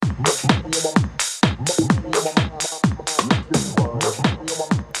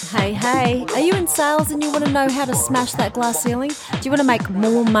Hey, are you in sales and you want to know how to smash that glass ceiling? Do you want to make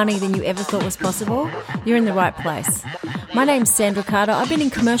more money than you ever thought was possible? You're in the right place. My name's Sandra Carter. I've been in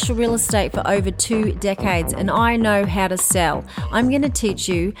commercial real estate for over 2 decades and I know how to sell. I'm going to teach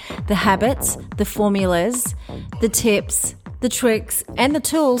you the habits, the formulas, the tips, the tricks and the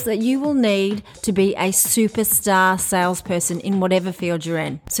tools that you will need to be a superstar salesperson in whatever field you're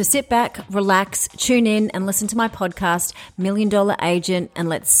in. So sit back, relax, tune in and listen to my podcast, Million Dollar Agent, and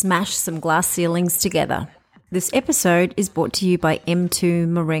let's smash some glass ceilings together. This episode is brought to you by M2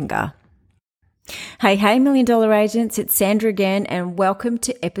 Moringa. Hey, Million Dollar Agents, it's Sandra again and welcome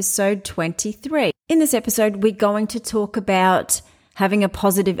to episode 23. In this episode, we're going to talk about having a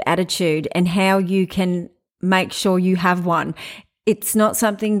positive attitude and how you can make sure you have one. It's not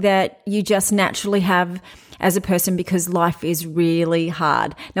something that you just naturally have as a person because life is really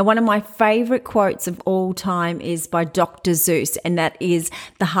hard. Now, one of my favorite quotes of all time is by Dr. Seuss, and that is,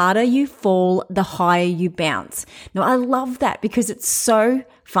 the harder you fall, the higher you bounce. Now, I love that because it's so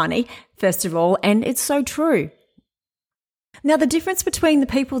funny, first of all, and it's so true. Now, the difference between the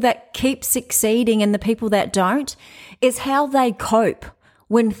people that keep succeeding and the people that don't is how they cope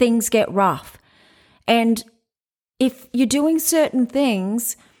when things get rough. And if you're doing certain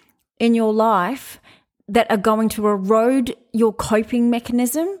things in your life that are going to erode your coping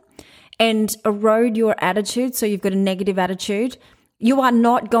mechanism and erode your attitude, so you've got a negative attitude, you are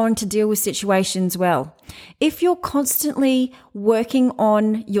not going to deal with situations well. If you're constantly working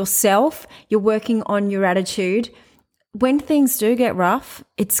on yourself, you're working on your attitude, when things do get rough,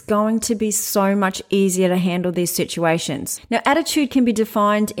 it's going to be so much easier to handle these situations. Now, attitude can be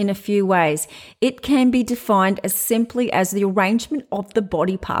defined in a few ways. It can be defined as simply as the arrangement of the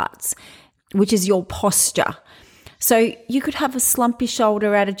body parts, which is your posture. So you could have a slumpy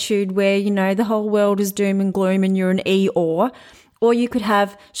shoulder attitude where, you know, the whole world is doom and gloom and you're an Eeyore, or you could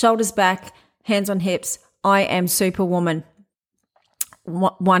have shoulders back, hands on hips, I am Superwoman,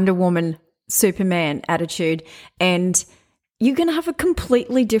 Wonder Woman, Superman attitude, and you're going to have a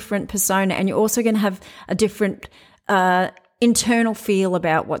completely different persona, and you're also going to have a different internal feel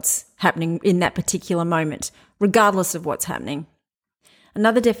about what's happening in that particular moment, regardless of what's happening.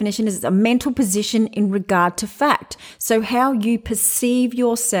 Another definition is a mental position in regard to fact, so how you perceive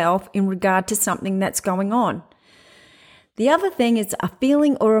yourself in regard to something that's going on. The other thing is a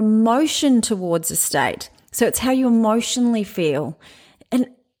feeling or emotion towards a state, so it's how you emotionally feel. And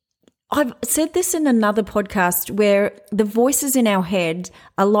I've said this in another podcast where the voices in our head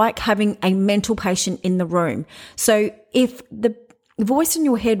are like having a mental patient in the room. So if the voice in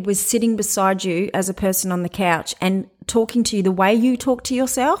your head was sitting beside you as a person on the couch and talking to you the way you talk to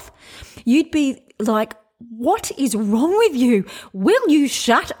yourself, you'd be like, what is wrong with you? Will you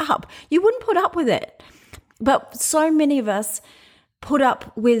shut up? You wouldn't put up with it. But so many of us put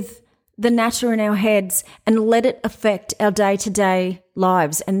up with the natter in our heads and let it affect our day-to-day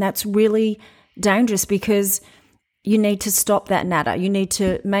lives. And that's really dangerous because you need to stop that natter. You need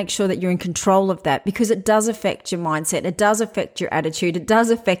to make sure that you're in control of that because it does affect your mindset. It does affect your attitude. It does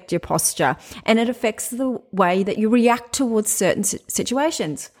affect your posture. And it affects the way that you react towards certain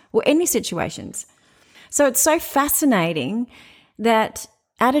situations or any situations. So it's so fascinating that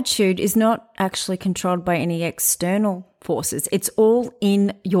attitude is not actually controlled by any external forces. It's all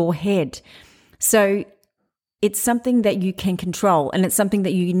in your head. So it's something that you can control and it's something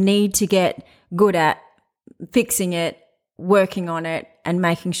that you need to get good at fixing it, working on it, and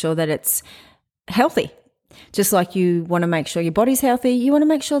making sure that it's healthy. Just like you want to make sure your body's healthy, you want to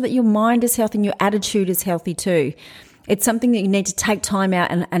make sure that your mind is healthy and your attitude is healthy too. It's something that you need to take time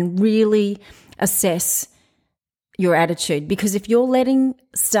out and really assess your attitude, because if you're letting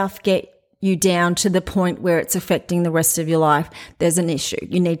stuff get you down to the point where it's affecting the rest of your life, there's an issue.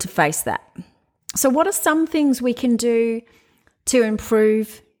 You need to face that. So what are some things we can do to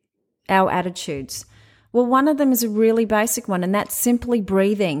improve our attitudes? Well, one of them is a really basic one, and that's simply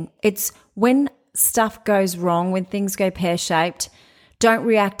breathing. It's when stuff goes wrong, when things go pear-shaped, don't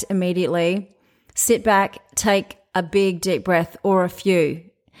react immediately. Sit back, take a big deep breath or a few,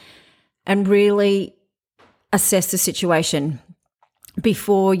 and really assess the situation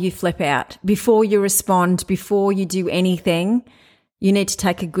before you flip out, before you respond, before you do anything. You need to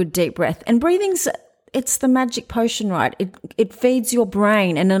take a good deep breath. And breathing's, it's the magic potion, right? It feeds your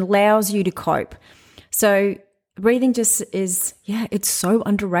brain and allows you to cope. So breathing just is, it's so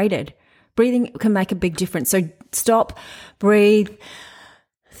underrated. Breathing can make a big difference. So stop, breathe,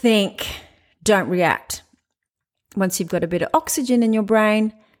 think, don't react. Once you've got a bit of oxygen in your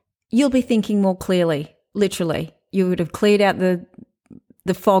brain, you'll be thinking more clearly, literally. You would have cleared out the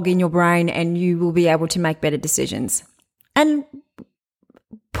fog in your brain and you will be able to make better decisions. And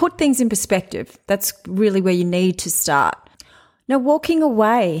put things in perspective. That's really where you need to start. Now, walking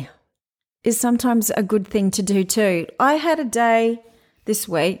away is sometimes a good thing to do too. I had a day this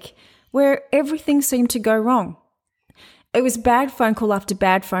week where everything seemed to go wrong. It was bad phone call after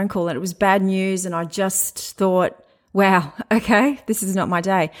bad phone call, and it was bad news, and I just thought, wow, okay, this is not my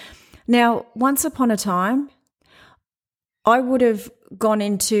day. Now, once upon a time, I would have gone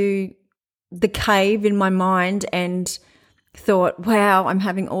into the cave in my mind and thought, wow, I'm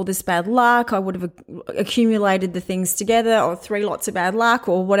having all this bad luck. I would have accumulated the things together, or 3 lots of bad luck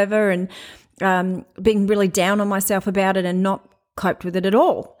or whatever, and being really down on myself about it and not coped with it at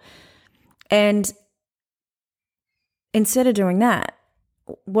all. And instead of doing that,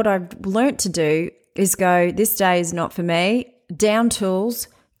 what I've learnt to do is go, this day is not for me, down tools,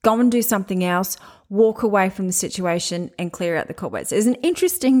 go and do something else, walk away from the situation and clear out the cobwebs. There's an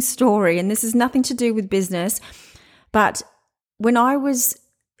interesting story, and this has nothing to do with business, but when I was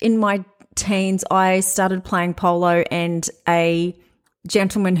in my teens, I started playing polo, and a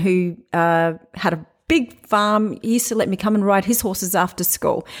gentleman who had a big farm, he used to let me come and ride his horses after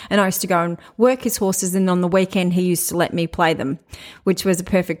school, and I used to go and work his horses, and on the weekend he used to let me play them, which was a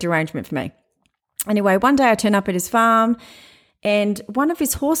perfect arrangement for me. Anyway, one day I turned up at his farm, and one of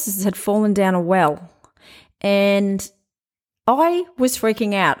his horses had fallen down a well, and I was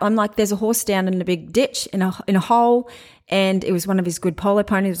freaking out. I'm like, there's a horse down in a big ditch in a hole, and it was one of his good polo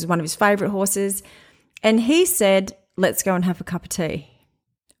ponies. It was one of his favourite horses. And he said, let's go and have a cup of tea.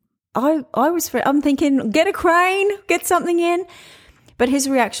 I'm thinking, get a crane, get something in. But his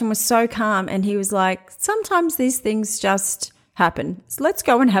reaction was so calm, and he was like, sometimes these things just happen. So let's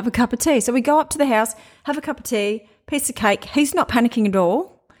go and have a cup of tea. So we go up to the house, have a cup of tea, piece of cake. He's not panicking at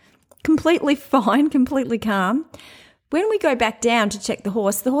all. Completely fine, completely calm. When we go back down to check the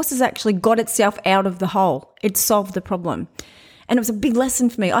horse has actually got itself out of the hole. It solved the problem. And it was a big lesson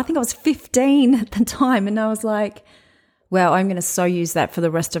for me. I think I was 15 at the time, and I was like, wow, I'm going to so use that for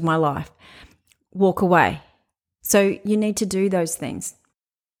the rest of my life. Walk away. So you need to do those things.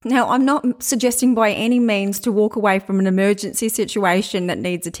 Now, I'm not suggesting by any means to walk away from an emergency situation that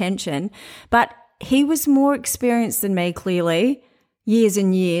needs attention, but he was more experienced than me, clearly, years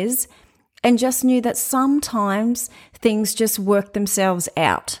and years, and just knew that sometimes things just work themselves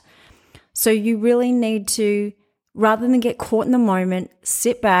out. So you really need to, rather than get caught in the moment,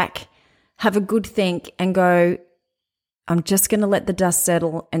 sit back, have a good think, and go, I'm just going to let the dust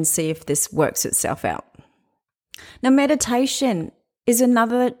settle and see if this works itself out. Now, meditation is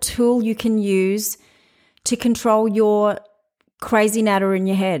another tool you can use to control your crazy natter in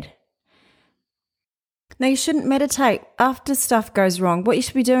your head. Now, you shouldn't meditate after stuff goes wrong. What you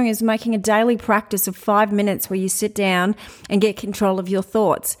should be doing is making a daily practice of 5 minutes where you sit down and get control of your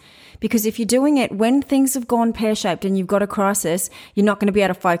thoughts. Because if you're doing it when things have gone pear-shaped and you've got a crisis, you're not going to be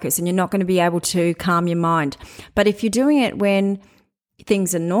able to focus and you're not going to be able to calm your mind. But if you're doing it when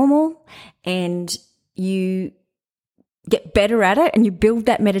things are normal and you get better at it and you build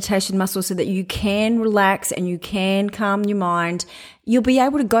that meditation muscle so that you can relax and you can calm your mind, you'll be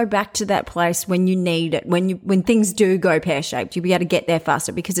able to go back to that place when you need it, when things do go pear-shaped. You'll be able to get there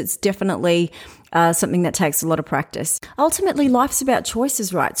faster, because it's definitely something that takes a lot of practice. Ultimately, life's about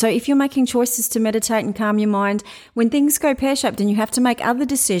choices, right? So if you're making choices to meditate and calm your mind, when things go pear-shaped and you have to make other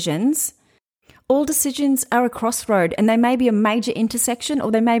decisions, all decisions are a crossroad, and they may be a major intersection or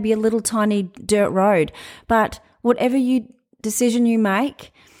they may be a little tiny dirt road. But whatever decision you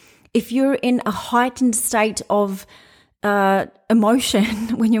make, if you're in a heightened state of emotion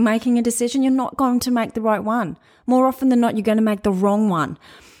when you're making a decision, you're not going to make the right one. More often than not, you're going to make the wrong one.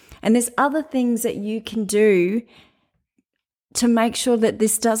 And there's other things that you can do to make sure that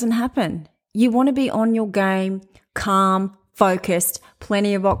this doesn't happen. You want to be on your game, calm, focused,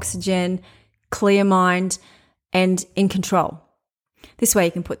 plenty of oxygen, clear mind, and in control. This way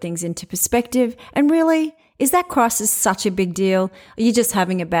you can put things into perspective. And really, is that crisis such a big deal? Are you just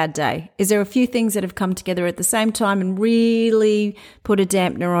having a bad day? Is there a few things that have come together at the same time and really put a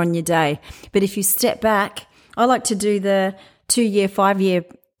dampener on your day? But if you step back, I like to do the 2-year, 5-year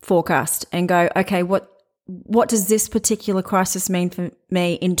forecast and go, okay, what does this particular crisis mean for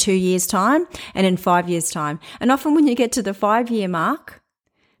me in 2 years' time and in 5 years' time? And often when you get to the 5-year mark,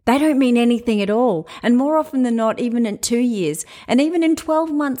 they don't mean anything at all. And more often than not, even in 2 years and even in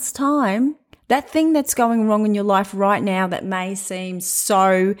 12 months' time, that thing that's going wrong in your life right now that may seem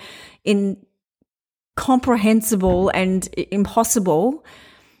so incomprehensible and impossible,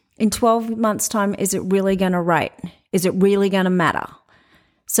 in 12 months' time, is it really going to rate? Is it really going to matter?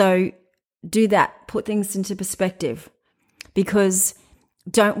 So do that. Put things into perspective, because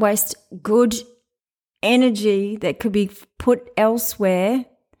don't waste good energy that could be put elsewhere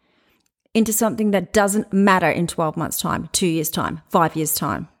into something that doesn't matter in 12 months' time, 2 years' time, 5 years'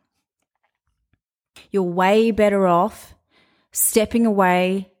 time. You're way better off stepping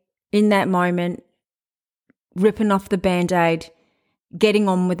away in that moment, ripping off the Band-Aid, getting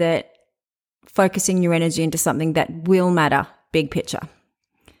on with it, focusing your energy into something that will matter, big picture.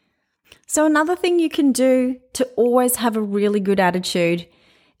 So another thing you can do to always have a really good attitude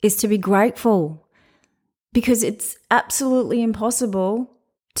is to be grateful, because it's absolutely impossible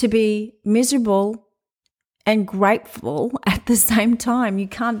to be miserable and grateful at the same time. You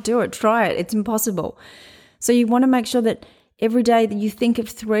can't do it. Try it. It's impossible. So you want to make sure that every day that you think of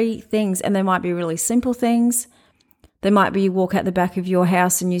 3 things, and they might be really simple things. They might be you walk out the back of your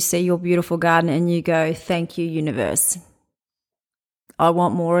house and you see your beautiful garden and you go, thank you, universe. I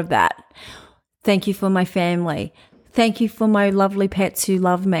want more of that. Thank you for my family. Thank you for my lovely pets who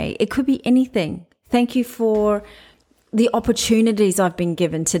love me. It could be anything. Thank you for the opportunities I've been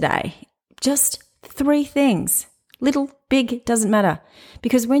given today. Just 3 things. Little, big, doesn't matter.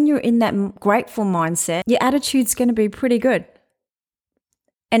 Because when you're in that grateful mindset, your attitude's going to be pretty good.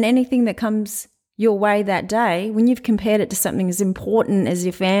 And anything that comes your way that day, when you've compared it to something as important as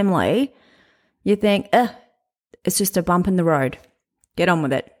your family, you think, it's just a bump in the road. Get on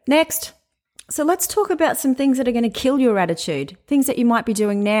with it. Next. So let's talk about some things that are going to kill your attitude, things that you might be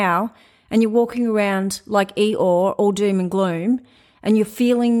doing now, and you're walking around like Eeyore, all doom and gloom, and you're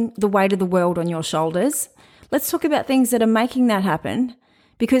feeling the weight of the world on your shoulders. Let's talk about things that are making that happen,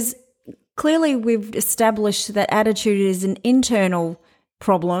 because clearly we've established that attitude is an internal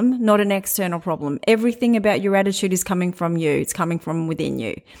problem, not an external problem. Everything about your attitude is coming from you. It's coming from within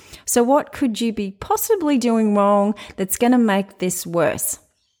you. So what could you be possibly doing wrong that's going to make this worse?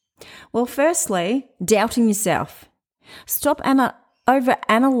 Well, firstly, doubting yourself. Stop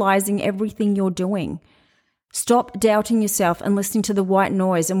over-analyzing everything you're doing. Stop doubting yourself and listening to the white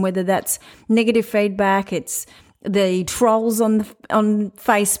noise, and whether that's negative feedback, it's the trolls on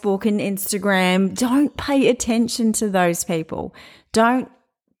Facebook and Instagram. Don't pay attention to those people. Don't.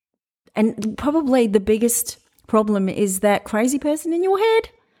 And probably the biggest problem is that crazy person in your head.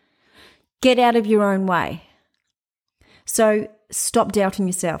 Get out of your own way. So stop doubting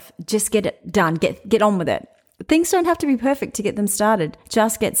yourself. Just get it done. Get on with it. Things don't have to be perfect to get them started.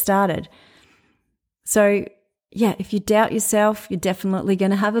 Just get started. So yeah, if you doubt yourself, you're definitely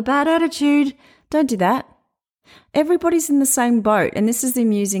going to have a bad attitude. Don't do that. Everybody's in the same boat, and this is the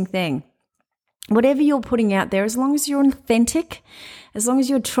amusing thing. Whatever you're putting out there, as long as you're authentic, as long as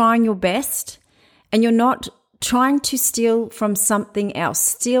you're trying your best, and you're not trying to steal from something else,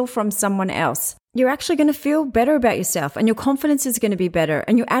 steal from someone else, you're actually going to feel better about yourself, and your confidence is going to be better,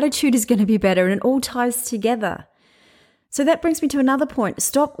 and your attitude is going to be better, and it all ties together. So that brings me to another point.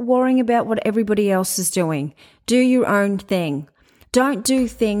 Stop worrying about what everybody else is doing. Do your own thing. Don't do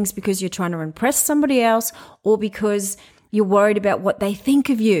things because you're trying to impress somebody else or because you're worried about what they think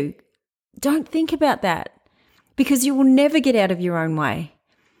of you. Don't think about that, because you will never get out of your own way.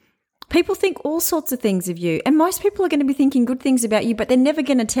 People think all sorts of things of you, and most people are going to be thinking good things about you, but they're never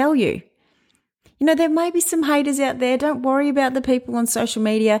going to tell you. You know, there may be some haters out there. Don't worry about the people on social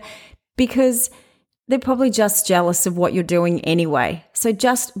media, because they're probably just jealous of what you're doing anyway. So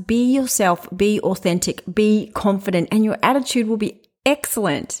just be yourself, be authentic, be confident, and your attitude will be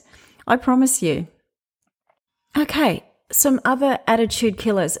excellent. I promise you. Okay, some other attitude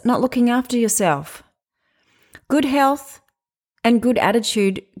killers: not looking after yourself. Good health and good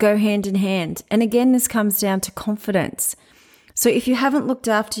attitude go hand in hand. And again, this comes down to confidence. So if you haven't looked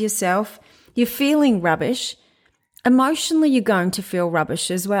after yourself, you're feeling rubbish. Emotionally, you're going to feel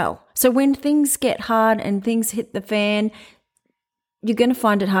rubbish as well. So when things get hard and things hit the fan, you're going to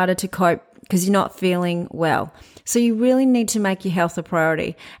find it harder to cope because you're not feeling well. So you really need to make your health a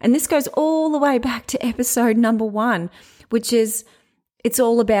priority. And this goes all the way back to episode number 1, which is it's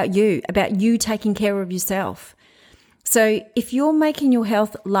all about you taking care of yourself. So if you're making your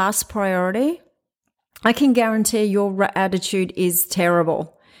health last priority, I can guarantee your attitude is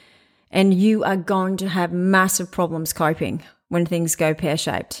terrible. And you are going to have massive problems coping when things go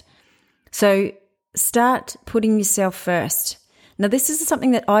pear-shaped. So start putting yourself first. Now, this is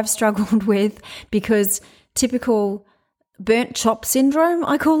something that I've struggled with because typical burnt chop syndrome,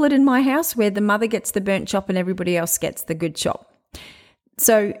 I call it in my house, where the mother gets the burnt chop and everybody else gets the good chop.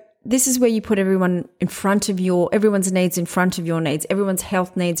 So this is where you put everyone's needs in front of your needs, everyone's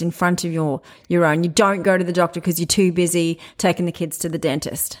health needs in front of your own. You don't go to the doctor because you're too busy taking the kids to the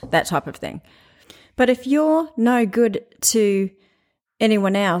dentist, that type of thing. But if you're no good to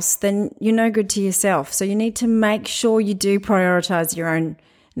anyone else, then you're no good to yourself. So you need to make sure you do prioritize your own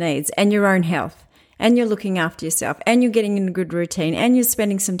needs and your own health. and you're looking after yourself and you're getting in a good routine and you're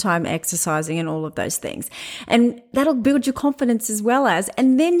spending some time exercising and all of those things. And that'll build your confidence as well as,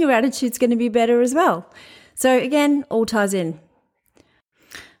 and then your attitude's going to be better as well. So again, all ties in.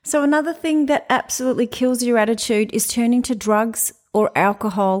 So another thing that absolutely kills your attitude is turning to drugs or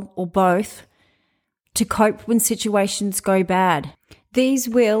alcohol or both to cope when situations go bad. These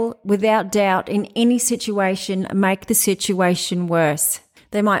will, without doubt, in any situation, make the situation worse.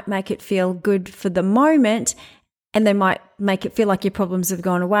 They might make it feel good for the moment, and they might make it feel like your problems have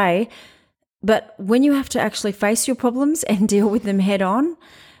gone away. But when you have to actually face your problems and deal with them head on,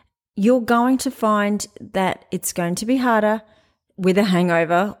 you're going to find that it's going to be harder with a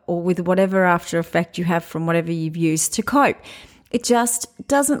hangover or with whatever after effect you have from whatever you've used to cope. It just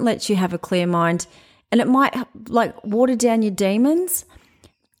doesn't let you have a clear mind, and it might water down your demons.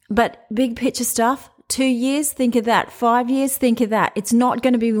 But big picture stuff, 2 years, think of that. 5 years, think of that. It's not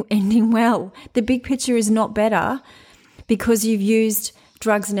going to be ending well. The big picture is not better because you've used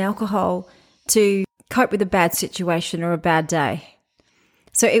drugs and alcohol to cope with a bad situation or a bad day.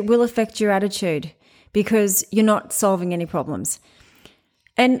 So it will affect your attitude because you're not solving any problems.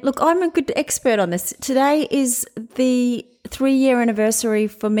 And look, I'm a good expert on this. Today is the 3-year anniversary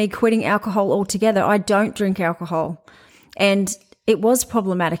for me quitting alcohol altogether. I don't drink alcohol. And it was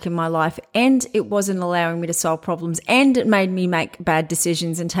problematic in my life, and it wasn't allowing me to solve problems, and it made me make bad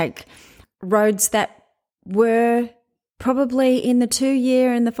decisions and take roads that were probably in the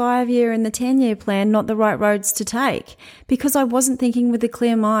 2-year and the 5-year and the 10-year plan not the right roads to take because I wasn't thinking with a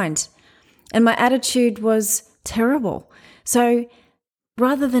clear mind. And my attitude was terrible. So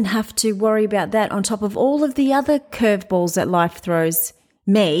rather than have to worry about that on top of all of the other curveballs that life throws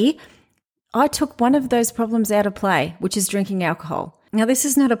me, I took one of those problems out of play, which is drinking alcohol. Now, this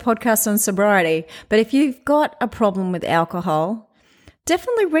is not a podcast on sobriety, but if you've got a problem with alcohol,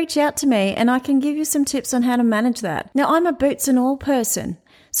 definitely reach out to me and I can give you some tips on how to manage that. Now, I'm a boots and all person.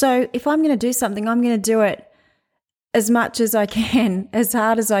 So if I'm going to do something, I'm going to do it as much as I can, as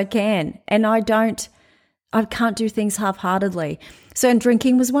hard as I can. And I can't do things half-heartedly. So, and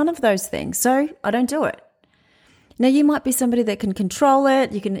drinking was one of those things. So I don't do it. Now, you might be somebody that can control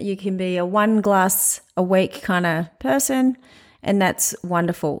it. You can be a 1 glass a week kind of person, and that's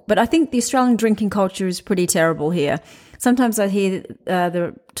wonderful. But I think the Australian drinking culture is pretty terrible here. Sometimes I hear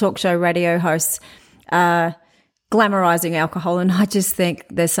the talk show radio hosts glamorizing alcohol, and I just think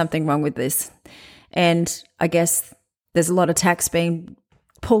there's something wrong with this. And I guess there's a lot of tax being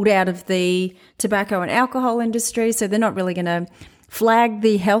pulled out of the tobacco and alcohol industry, so they're not really going to flag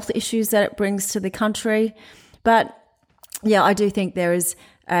the health issues that it brings to the country. But yeah, I do think there is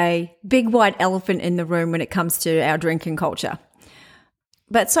a big white elephant in the room when it comes to our drinking culture.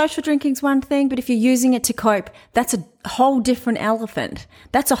 But social drinking's one thing, but if you're using it to cope, that's a whole different elephant.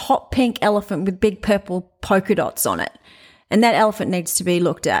 That's a hot pink elephant with big purple polka dots on it. And that elephant needs to be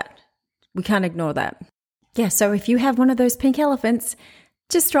looked at. We can't ignore that. Yeah, so if you have one of those pink elephants,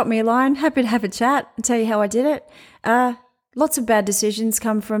 just drop me a line. Happy to have a chat and tell you how I did it. Lots of bad decisions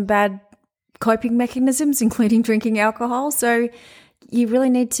come from bad coping mechanisms, including drinking alcohol. So you really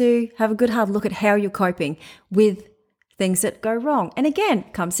need to have a good hard look at how you're coping with things that go wrong. And again,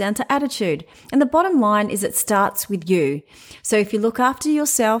 it comes down to attitude. And the bottom line is it starts with you. So if you look after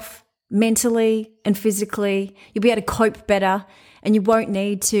yourself mentally and physically, you'll be able to cope better and you won't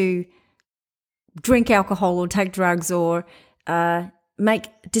need to drink alcohol or take drugs or make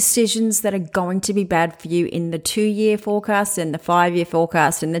decisions that are going to be bad for you in the 2-year forecast and the 5-year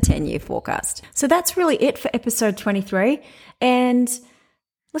forecast and the 10-year forecast. So that's really it for episode 23. And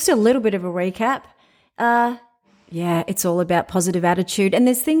let's do a little bit of a recap. Yeah, it's all about positive attitude. And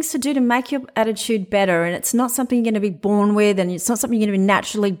there's things to do to make your attitude better. And it's not something you're going to be born with, and it's not something you're going to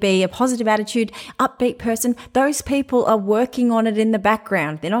naturally be. A positive attitude, upbeat person, those people are working on it in the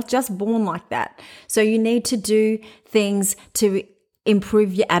background. They're not just born like that. So you need to do things to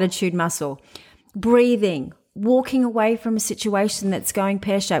improve your attitude muscle. Breathing, walking away from a situation that's going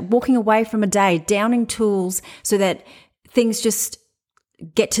pear-shaped, walking away from a day, downing tools so that things just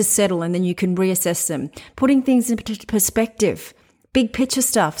get to settle and then you can reassess them. Putting things in perspective, big picture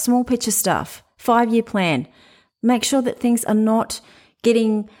stuff, small picture stuff, 5-year plan. Make sure that things are not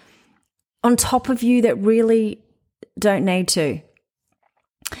getting on top of you that really don't need to.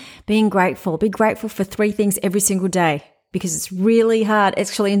 Being grateful. Be grateful for 3 things every single day because it's really hard. It's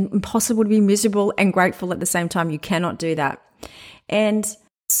actually impossible to be miserable and grateful at the same time. You cannot do that. And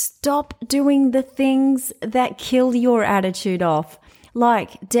stop doing the things that kill your attitude off.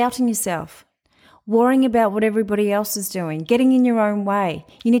 Like doubting yourself, worrying about what everybody else is doing, getting in your own way.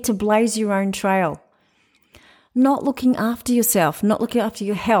 You need to blaze your own trail. not looking after yourself, not looking after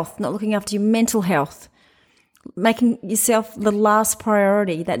your health, not looking after your mental health, making yourself the last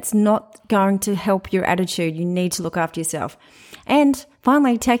priority. That's not going to help your attitude. You need to look after yourself. And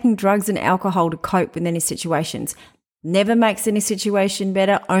finally, taking drugs and alcohol to cope with any situations. Never makes any situation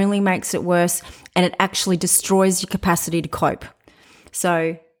better, only makes it worse, and it actually destroys your capacity to cope.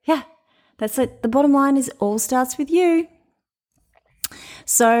 So, yeah, that's it. The bottom line is it all starts with you.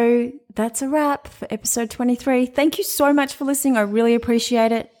 So that's a wrap for episode 23. Thank you so much for listening. I really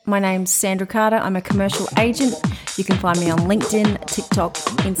appreciate it. My name's Sandra Carter. I'm a commercial agent. You can find me on LinkedIn, TikTok,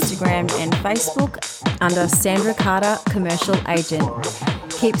 Instagram, and Facebook under Sandra Carter Commercial Agent.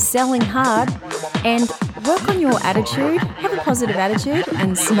 Keep selling hard and work on your attitude. Have a positive attitude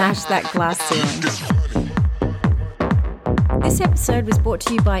and smash that glass ceiling. This episode was brought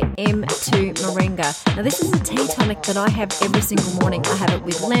to you by M2 Moringa. Now, this is a tea tonic that I have every single morning. I have it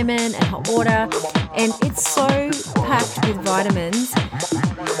with lemon and hot water, and it's so packed with vitamins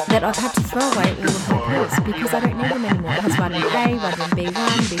that I've had to throw away all of my pills because I don't need them anymore. It has vitamin A, vitamin B1,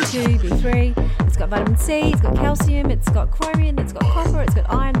 B2, B3. It's got vitamin C, it's got calcium, it's got chromium, it's got copper, it's got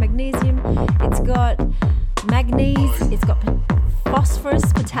iron, magnesium, it's got manganese, it's got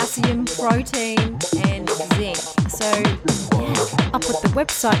phosphorus, potassium, protein, and zinc. So, yeah, I'll put the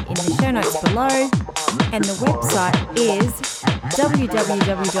website in the show notes below. And the website is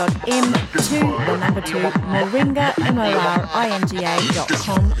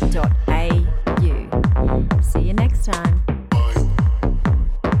www.m2moringa.com.au. See you next time.